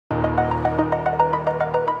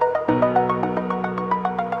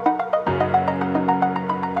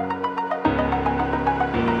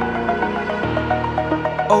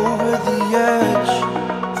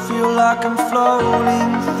like I'm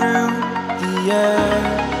floating through the air.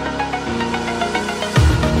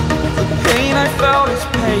 The pain I felt is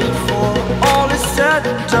paid for, all is said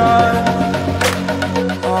and done.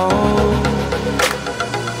 Oh,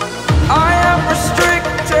 I am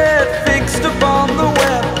restricted, fixed upon the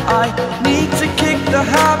web. I need to kick the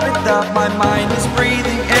habit that my mind is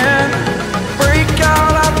breathing in. Break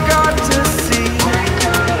out, I've got to see.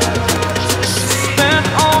 Spent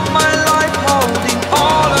all my life holding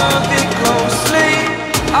all of it closely.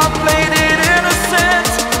 I played it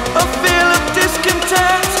innocent, a feel of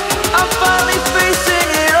discontent. I'm finally facing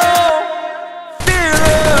it all,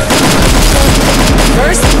 fearless.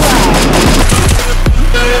 First blood.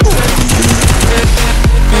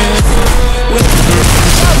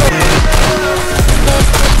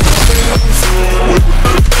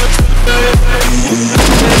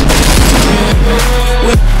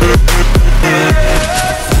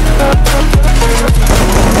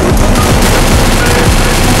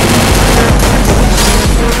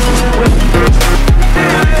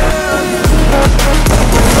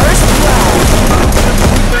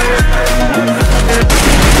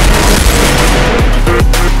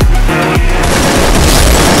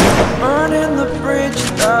 Burning the bridge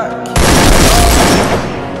that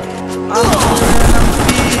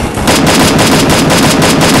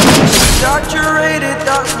saturated,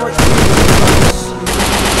 that's what you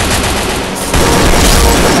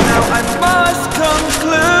now I must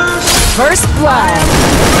conclude. First blood.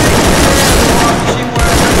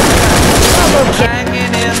 Double kill.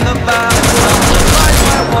 Hanging in the balance of the life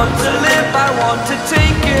I want to live, I want to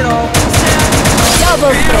take it all.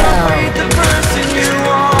 Double kill. The person you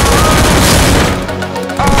are.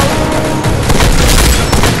 Oh,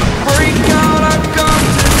 break out, I've got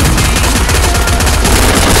to see.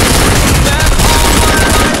 Spent all my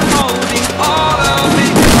life holding all of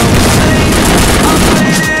it closely. I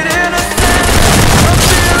played it innocent, a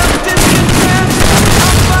feel of discontent.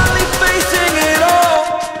 I'm finally facing it all,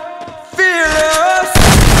 fearless.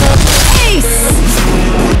 Ace.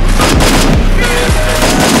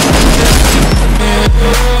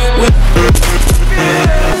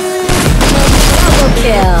 Double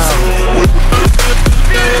kill.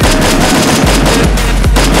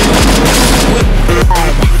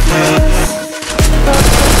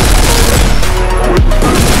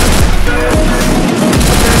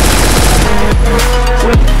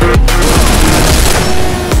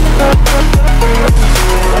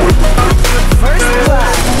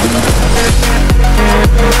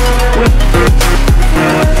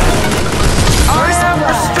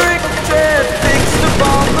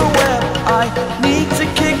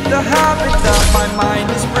 Habit that my mind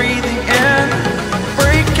is breathing in.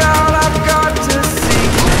 Break out, I've got to see.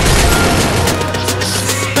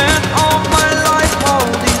 Spent all my life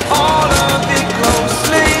holding all of it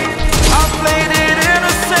closely. I played it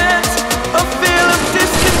innocent, a feel of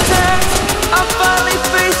discontent. I'm finally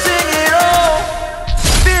facing it all,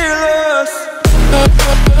 fearless.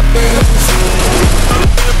 Double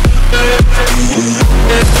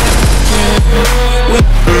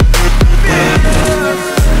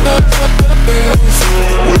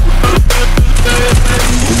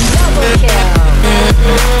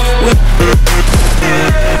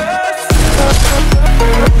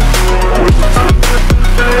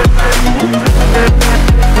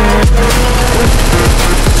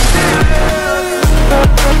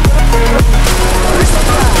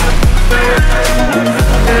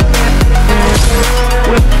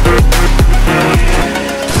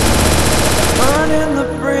Burning the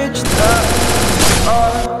bridge that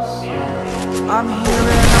us. I'm here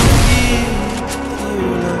and I'm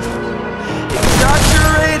fearless.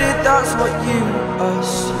 Exaggerated, that's what you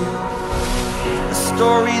assume. The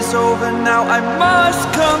story's over now, I must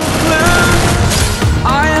conclude.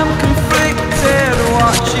 I am conflicted,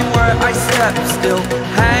 watching where I step still.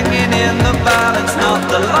 Hanging in the balance, not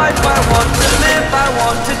the life I want to live. I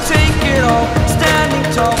want to take it all, standing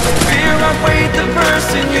tall. With fear I weighed the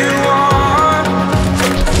person you are.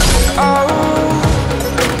 Oh,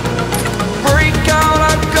 break out,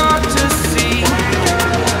 I've got to see.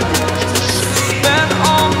 Spent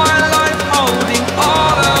all my life holding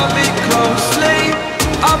all of it closely.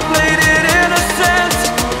 I played it innocent,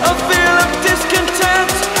 a feel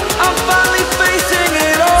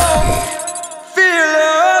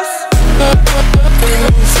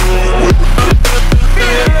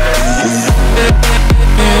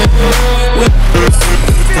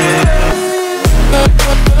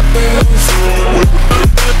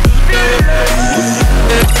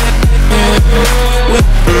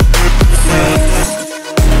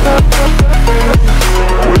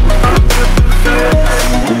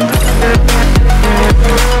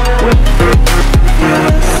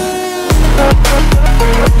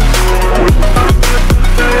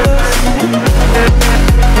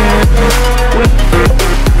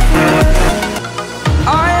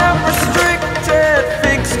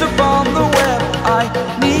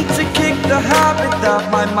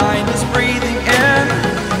breathing in.